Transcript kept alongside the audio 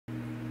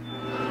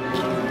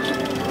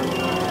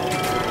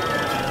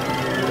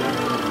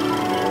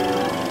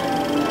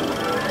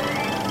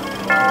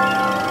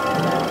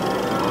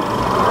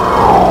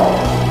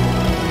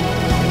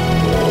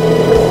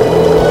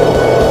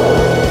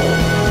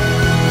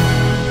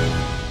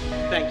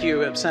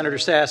you, Senator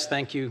Sass.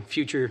 Thank you,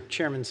 future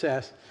Chairman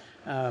Sass,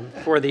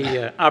 for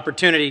the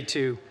opportunity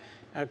to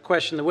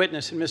question the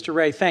witness. And Mr.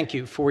 Wray, thank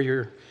you for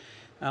your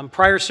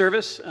prior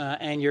service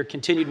and your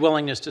continued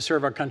willingness to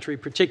serve our country,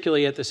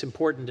 particularly at this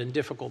important and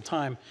difficult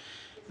time.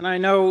 And I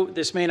know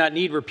this may not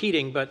need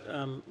repeating, but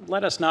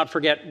let us not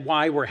forget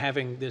why we're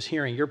having this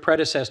hearing. Your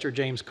predecessor,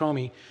 James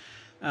Comey,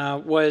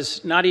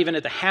 was not even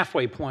at the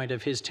halfway point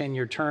of his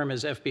 10-year term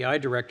as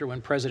FBI director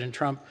when President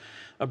Trump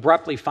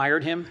abruptly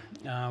fired him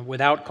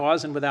without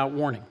cause and without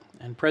warning.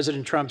 And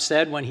President Trump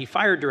said when he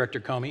fired Director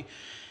Comey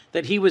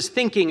that he was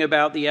thinking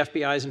about the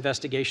FBI's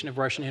investigation of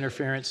Russian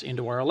interference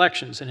into our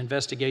elections, an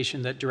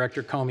investigation that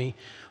Director Comey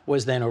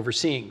was then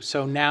overseeing.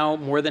 So now,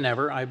 more than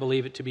ever, I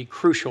believe it to be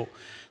crucial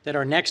that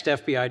our next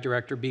FBI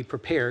director be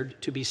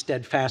prepared to be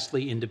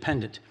steadfastly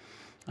independent.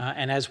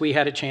 And as we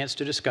had a chance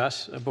to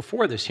discuss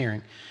before this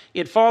hearing,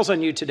 it falls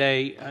on you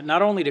today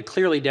not only to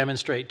clearly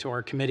demonstrate to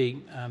our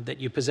committee that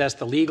you possess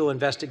the legal,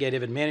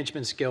 investigative, and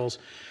management skills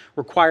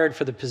required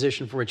for the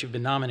position for which you've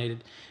been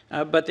nominated,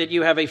 but that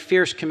you have a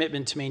fierce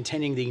commitment to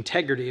maintaining the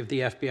integrity of the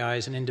FBI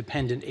as an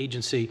independent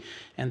agency,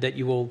 and that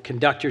you will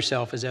conduct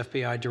yourself as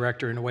FBI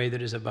director in a way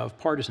that is above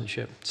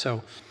partisanship.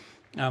 So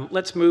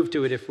let's move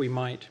to it if we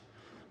might.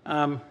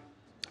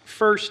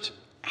 First,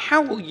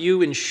 how will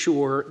you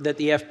ensure that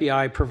the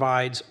FBI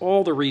provides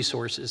all the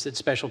resources that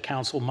Special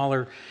Counsel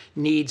Mueller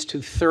needs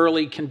to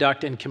thoroughly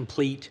conduct and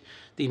complete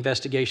the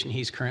investigation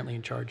he's currently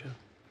in charge of?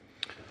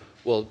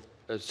 Well,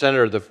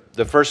 Senator,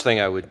 the first thing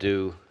I would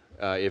do,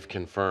 if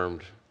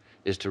confirmed,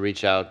 is to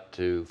reach out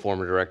to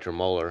former Director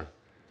Mueller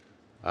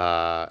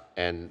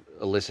and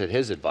elicit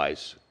his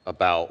advice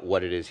about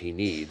what it is he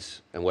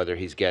needs and whether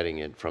he's getting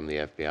it from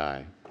the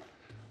FBI.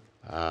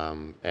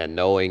 And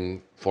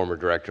knowing former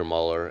Director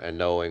Mueller and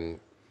knowing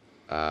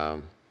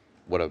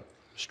what a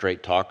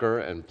straight talker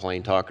and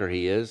plain talker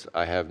he is,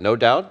 I have no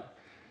doubt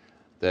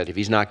that if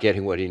he's not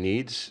getting what he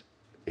needs,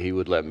 he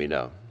would let me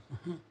know.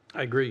 Mm-hmm.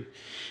 I agree.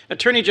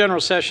 Attorney General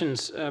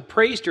Sessions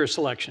praised your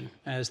selection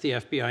as the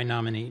FBI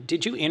nominee.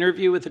 Did you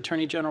interview with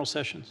Attorney General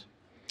Sessions?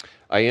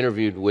 I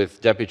interviewed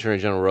with Deputy Attorney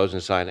General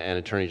Rosenstein and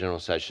Attorney General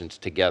Sessions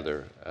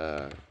together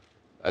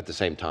at the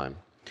same time.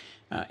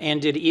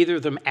 And did either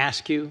of them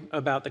ask you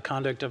about the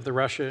conduct of the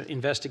Russia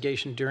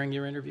investigation during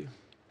your interview?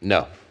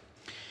 No.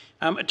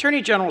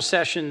 Attorney General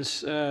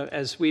Sessions,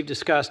 as we've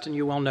discussed and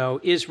you well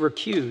know, is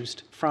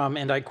recused from,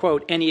 and I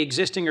quote, any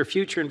existing or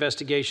future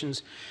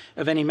investigations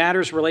of any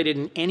matters related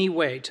in any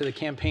way to the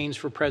campaigns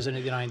for President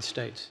of the United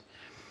States,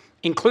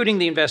 including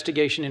the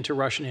investigation into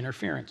Russian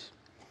interference.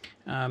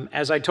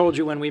 As I told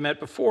you when we met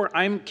before,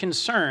 I'm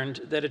concerned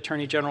that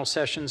Attorney General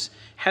Sessions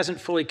hasn't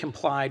fully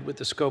complied with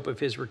the scope of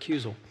his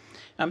recusal.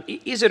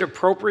 Is it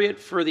appropriate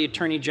for the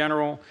Attorney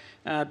General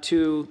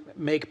to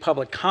make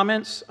public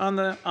comments on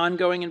the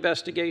ongoing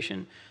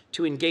investigation,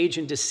 to engage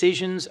in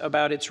decisions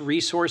about its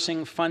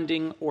resourcing,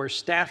 funding, or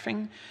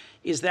staffing?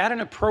 Is that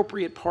an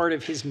appropriate part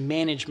of his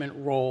management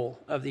role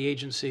of the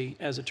agency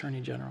as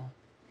Attorney General?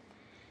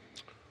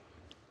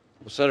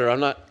 Well, Senator, I'm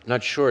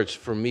not sure it's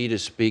for me to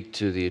speak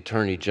to the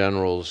Attorney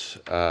General's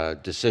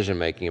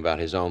decision-making about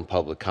his own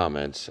public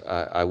comments.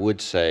 I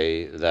would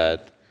say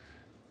that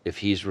if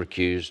he's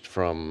recused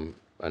from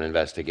an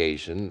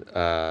investigation,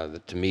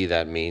 to me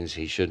that means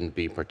he shouldn't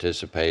be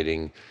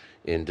participating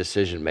in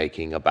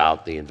decision-making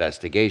about the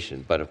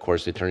investigation. But of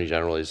course, the Attorney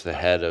General is the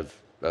head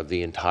of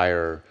the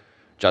entire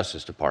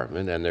Justice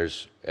Department, and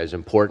there's, as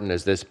important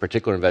as this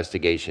particular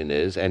investigation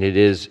is, and it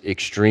is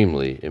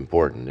extremely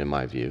important in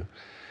my view,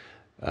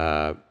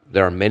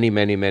 there are many,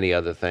 many, many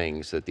other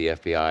things that the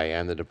FBI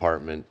and the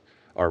department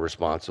are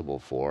responsible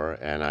for,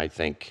 and I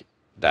think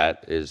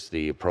that is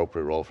the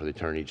appropriate role for the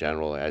Attorney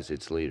General as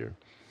its leader.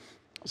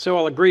 So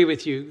I'll agree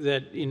with you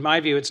that, in my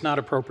view, it's not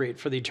appropriate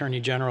for the Attorney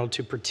General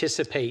to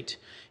participate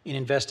in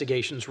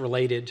investigations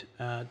related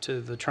to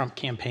the Trump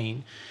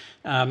campaign.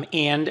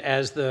 And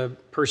as the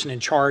person in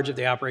charge of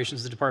the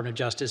operations of the Department of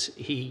Justice,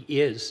 he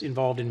is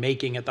involved in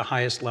making at the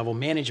highest level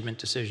management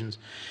decisions.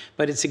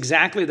 But it's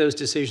exactly those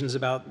decisions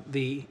about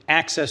the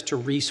access to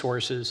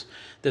resources,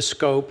 the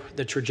scope,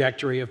 the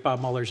trajectory of Bob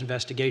Mueller's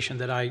investigation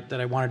that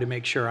I wanted to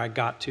make sure I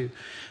got to.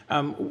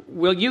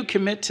 Will you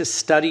commit to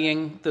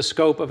studying the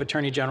scope of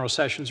Attorney General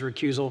Sessions'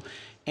 recusal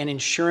and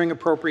ensuring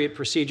appropriate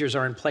procedures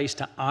are in place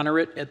to honor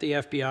it at the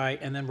FBI,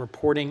 and then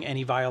reporting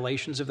any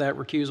violations of that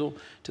recusal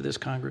to this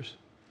Congress?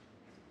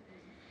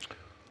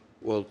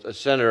 Well,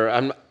 Senator,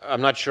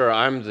 I'm not sure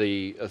I'm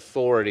the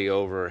authority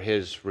over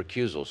his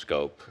recusal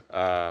scope.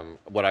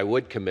 What I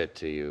would commit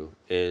to you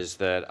is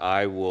that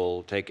I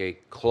will take a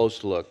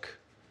close look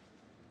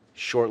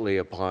shortly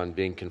upon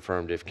being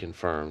confirmed, if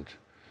confirmed,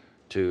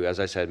 to,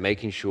 as I said,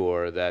 making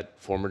sure that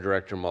former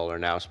Director Mueller,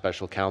 now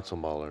Special Counsel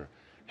Mueller,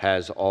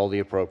 has all the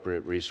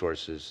appropriate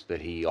resources that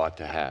he ought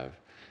to have.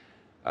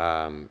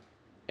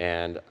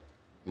 And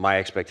my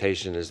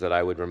expectation is that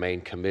I would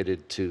remain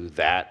committed to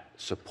that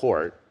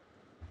support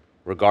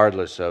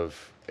regardless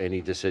of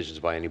any decisions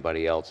by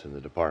anybody else in the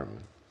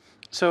department.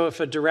 So if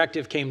a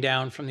directive came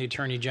down from the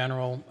Attorney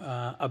General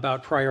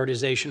about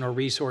prioritization or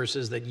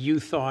resources that you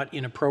thought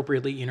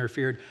inappropriately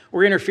interfered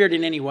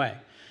in any way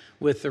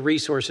with the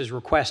resources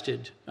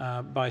requested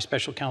by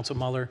Special Counsel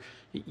Mueller,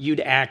 you'd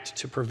act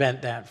to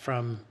prevent that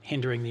from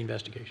hindering the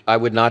investigation? I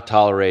would not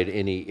tolerate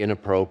any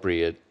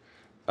inappropriate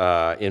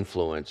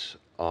influence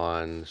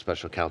on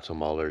Special Counsel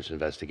Mueller's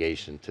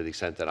investigation to the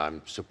extent that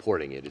I'm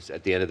supporting it.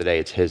 At the end of the day,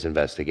 it's his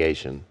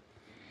investigation.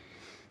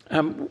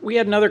 We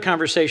had another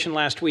conversation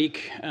last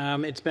week,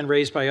 it's been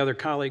raised by other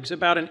colleagues,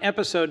 about an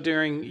episode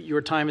during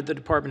your time at the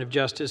Department of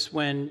Justice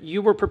when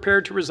you were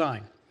prepared to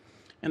resign.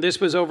 And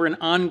this was over an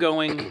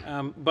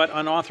ongoing, but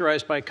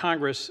unauthorized by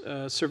Congress,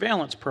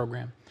 surveillance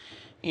program.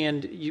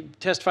 And you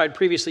testified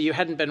previously you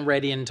hadn't been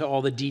read into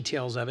all the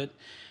details of it.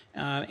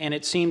 And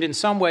it seemed in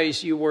some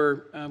ways you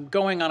were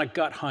going on a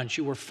gut hunch.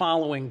 You were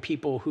following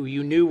people who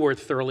you knew were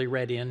thoroughly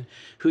read in,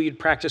 who you'd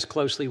practiced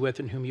closely with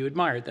and whom you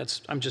admired.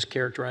 I'm just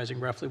characterizing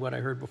roughly what I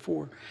heard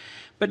before.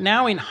 But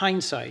now in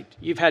hindsight,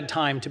 you've had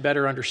time to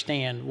better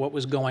understand what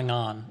was going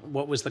on,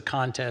 what was the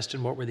contest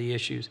and what were the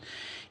issues.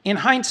 In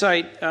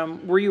hindsight,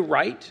 were you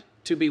right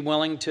to be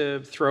willing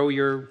to throw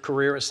your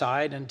career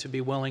aside and to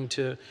be willing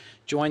to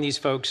join these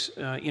folks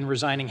in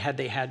resigning had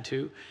they had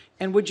to?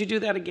 And would you do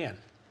that again?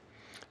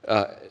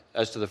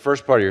 As to the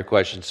first part of your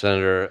question,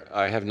 Senator,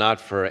 I have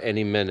not for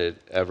any minute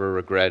ever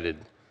regretted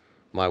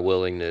my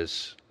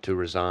willingness to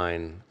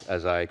resign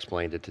as I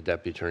explained it to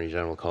Deputy Attorney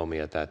General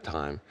Comey at that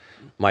time.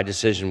 My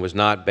decision was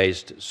not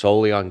based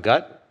solely on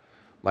gut.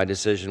 My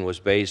decision was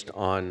based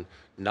on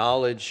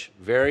knowledge,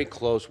 very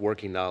close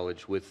working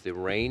knowledge with the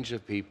range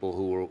of people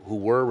who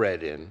were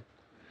read in,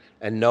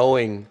 and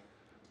knowing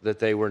that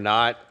they were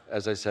not,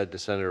 as I said to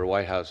Senator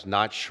Whitehouse,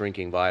 not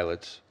shrinking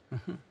violets,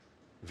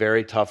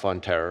 very tough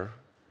on terror,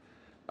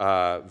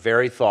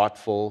 very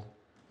thoughtful,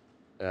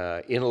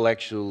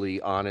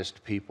 intellectually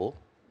honest people,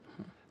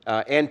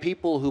 and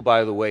people who,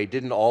 by the way,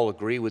 didn't all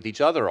agree with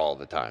each other all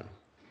the time.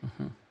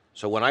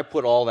 So when I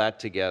put all that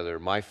together,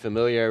 my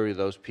familiarity with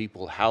those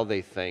people, how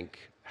they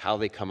think, how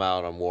they come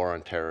out on war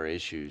on terror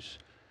issues,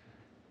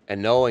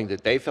 and knowing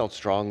that they felt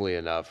strongly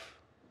enough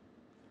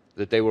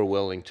that they were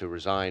willing to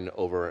resign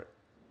over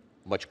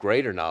much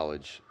greater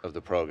knowledge of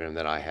the program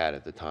than I had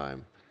at the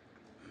time,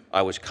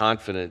 I was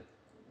confident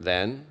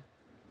then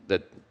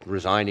that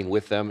resigning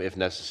with them, if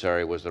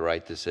necessary, was the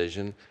right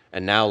decision.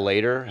 And now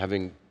later,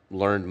 having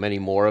learned many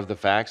more of the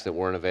facts that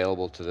weren't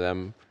available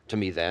to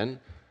me then,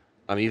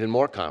 I'm even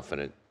more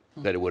confident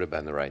that it would have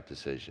been the right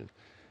decision.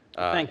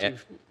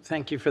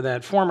 Thank you for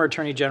that. Former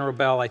Attorney General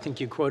Bell, I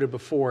think you quoted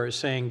before, is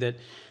saying that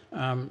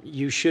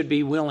you should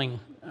be willing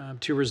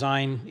to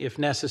resign if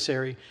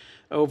necessary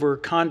over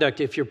conduct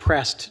if you're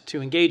pressed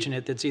to engage in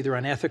it that's either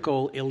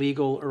unethical,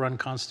 illegal, or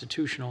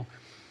unconstitutional.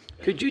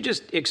 Could you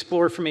just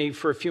explore for me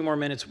for a few more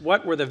minutes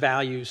what were the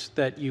values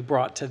that you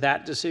brought to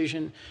that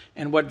decision,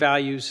 and what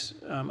values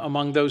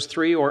among those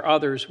three or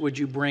others would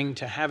you bring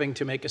to having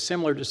to make a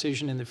similar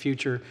decision in the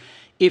future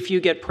if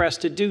you get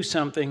pressed to do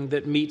something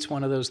that meets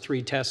one of those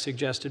three tests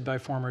suggested by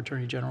former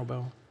Attorney General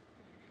Bell?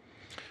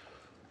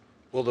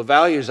 Well, the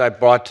values I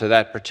brought to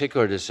that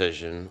particular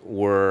decision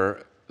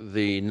were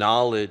the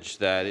knowledge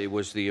that it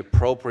was the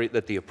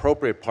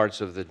appropriate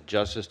parts of the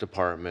Justice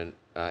Department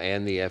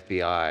and the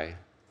FBI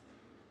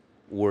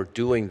were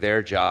doing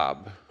their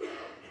job,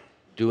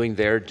 doing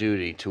their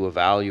duty to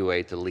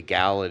evaluate the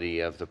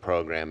legality of the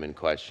program in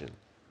question.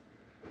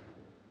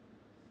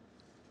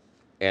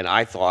 And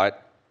I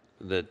thought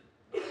that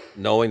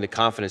knowing the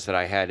confidence that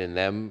I had in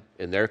them,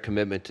 in their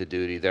commitment to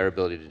duty, their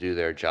ability to do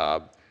their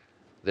job,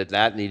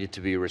 that needed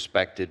to be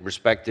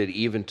respected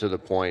even to the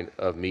point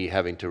of me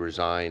having to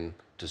resign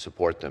to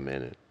support them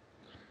in it.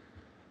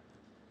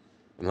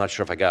 I'm not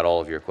sure if I got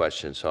all of your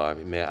questions, so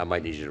I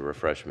might need you to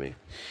refresh me.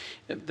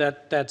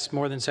 That's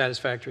more than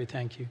satisfactory,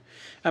 thank you.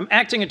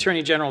 Acting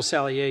Attorney General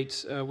Sally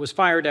Yates was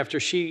fired after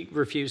she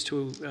refused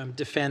to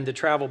defend the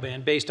travel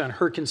ban based on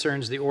her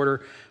concerns the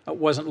order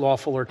wasn't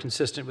lawful or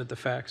consistent with the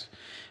facts.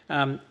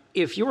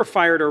 If you were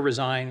fired or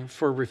resign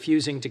for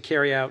refusing to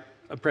carry out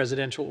a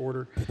presidential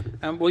order,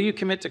 will you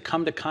commit to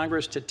come to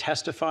Congress to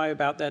testify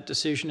about that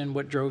decision and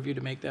what drove you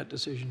to make that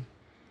decision?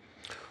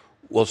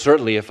 Well,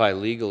 certainly if I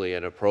legally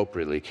and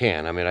appropriately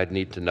can. I mean, I'd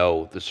need to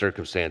know the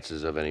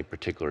circumstances of any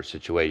particular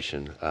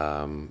situation,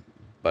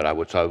 but I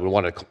would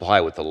want to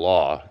comply with the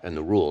law and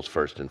the rules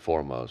first and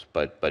foremost.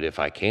 But if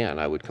I can,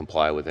 I would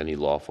comply with any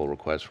lawful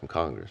request from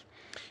Congress.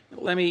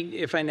 Let me,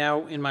 if I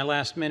now, in my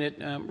last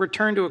minute,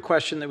 return to a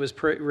question that was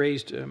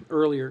raised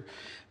earlier.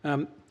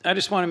 I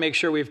just want to make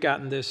sure we've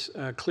gotten this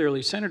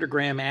clearly. Senator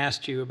Graham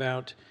asked you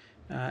about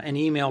an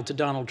email to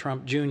Donald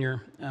Trump Jr.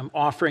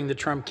 Offering the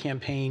Trump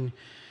campaign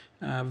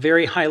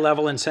very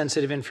high-level and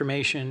sensitive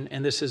information,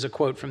 and this is a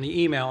quote from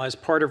the email, as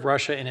part of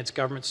Russia and its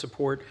government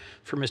support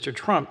for Mr.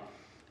 Trump.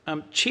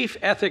 Chief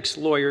ethics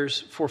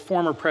lawyers for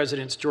former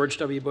presidents George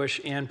W. Bush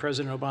and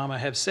President Obama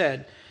have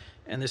said,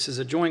 and this is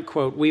a joint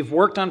quote, "We've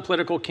worked on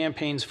political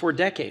campaigns for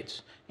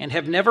decades and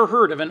have never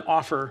heard of an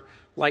offer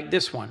like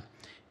this one.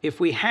 If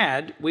we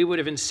had, we would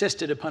have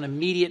insisted upon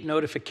immediate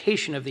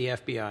notification of the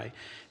FBI,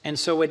 and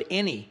so would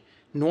any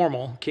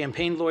normal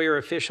campaign lawyer,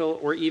 official,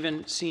 or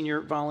even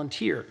senior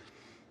volunteer.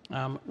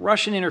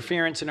 Russian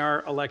interference in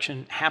our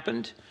election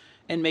happened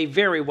and may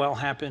very well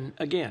happen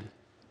again.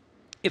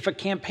 If a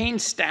campaign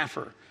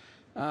staffer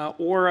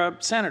or a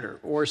senator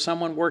or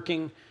someone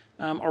working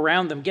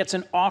around them gets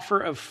an offer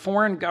of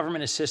foreign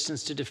government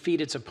assistance to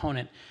defeat its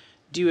opponent,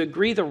 do you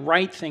agree the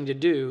right thing to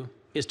do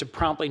is to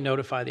promptly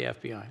notify the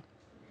FBI?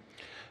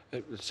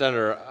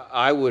 Senator,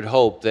 I would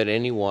hope that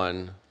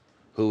anyone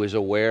who is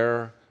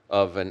aware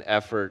of an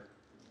effort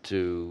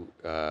to,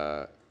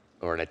 or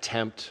an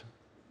attempt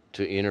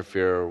to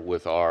interfere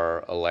with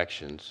our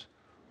elections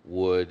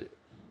would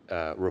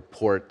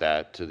report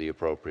that to the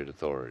appropriate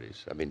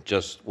authorities. I mean,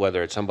 just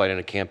whether it's somebody in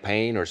a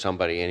campaign or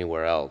somebody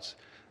anywhere else.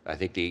 I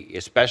think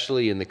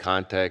especially in the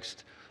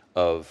context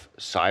of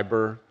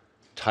cyber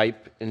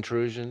type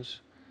intrusions,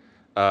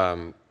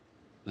 the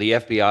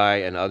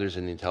FBI and others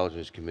in the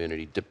intelligence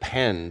community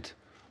depend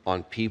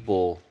on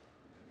people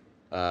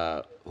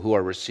who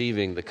are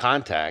receiving the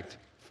contact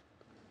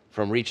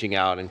from reaching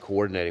out and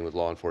coordinating with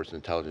law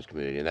enforcement intelligence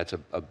community. And that's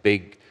a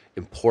big,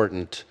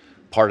 important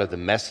part of the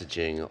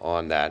messaging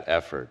on that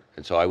effort.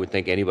 And so I would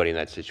think anybody in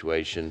that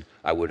situation,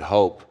 I would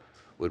hope,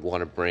 would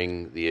want to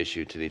bring the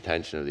issue to the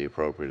attention of the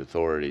appropriate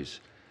authorities,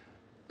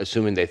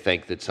 assuming they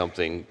think that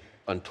something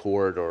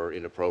untoward or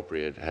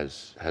inappropriate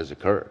has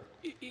occurred.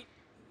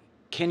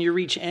 Can you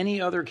reach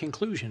any other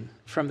conclusion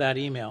from that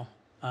email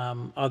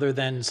other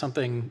than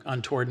something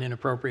untoward and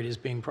inappropriate is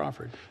being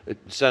proffered?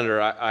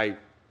 Senator,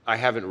 I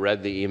haven't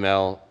read the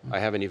email. I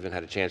haven't even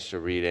had a chance to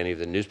read any of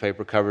the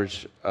newspaper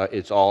coverage.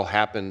 It's all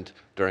happened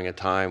during a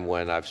time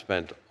when I've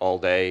spent all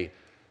day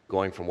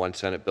going from one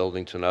Senate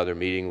building to another,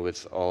 meeting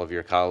with all of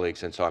your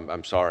colleagues, and so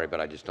I'm sorry, but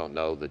I just don't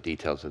know the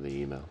details of the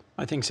email.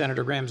 I think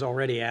Senator Graham's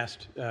already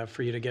asked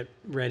for you to get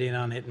ready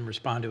on it and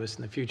respond to us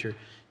in the future.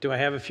 Do I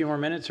have a few more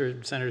minutes,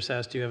 or Senator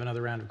Sass, do you have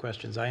another round of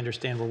questions? I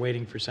understand we're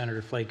waiting for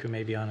Senator Flake, who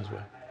may be on as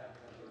well.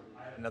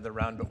 I have another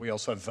round, but we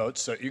also have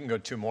votes, so you can go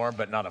 2 more,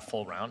 but not a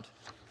full round.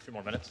 2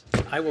 more minutes.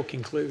 I will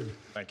conclude.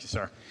 Thank you,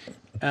 sir.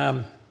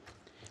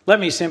 Let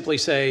me simply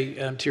say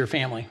to your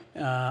family,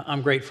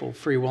 I'm grateful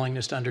for your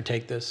willingness to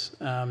undertake this.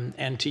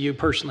 And to you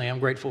personally, I'm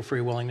grateful for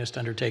your willingness to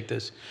undertake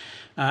this.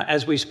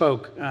 As we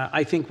spoke,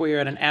 I think we are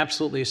at an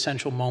absolutely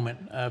essential moment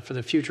for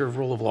the future of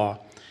rule of law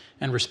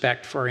and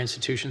respect for our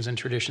institutions and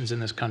traditions in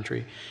this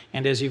country.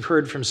 And as you've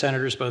heard from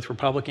senators, both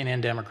Republican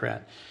and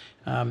Democrat,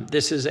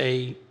 this is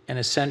an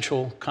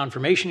essential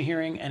confirmation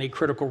hearing and a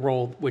critical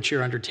role which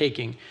you're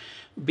undertaking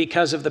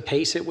because of the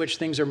pace at which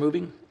things are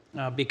moving,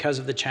 because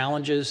of the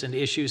challenges and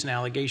issues and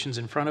allegations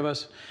in front of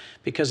us,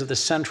 because of the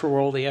central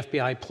role the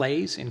FBI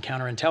plays in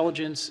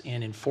counterintelligence,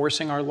 in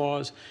enforcing our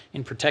laws,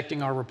 in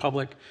protecting our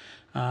republic.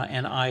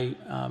 And I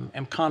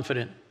am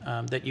confident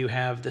that you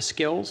have the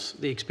skills,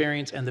 the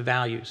experience, and the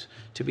values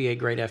to be a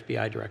great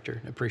FBI director.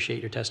 I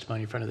appreciate your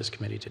testimony in front of this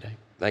committee today.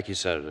 Thank you,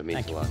 Senator. It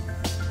means a lot.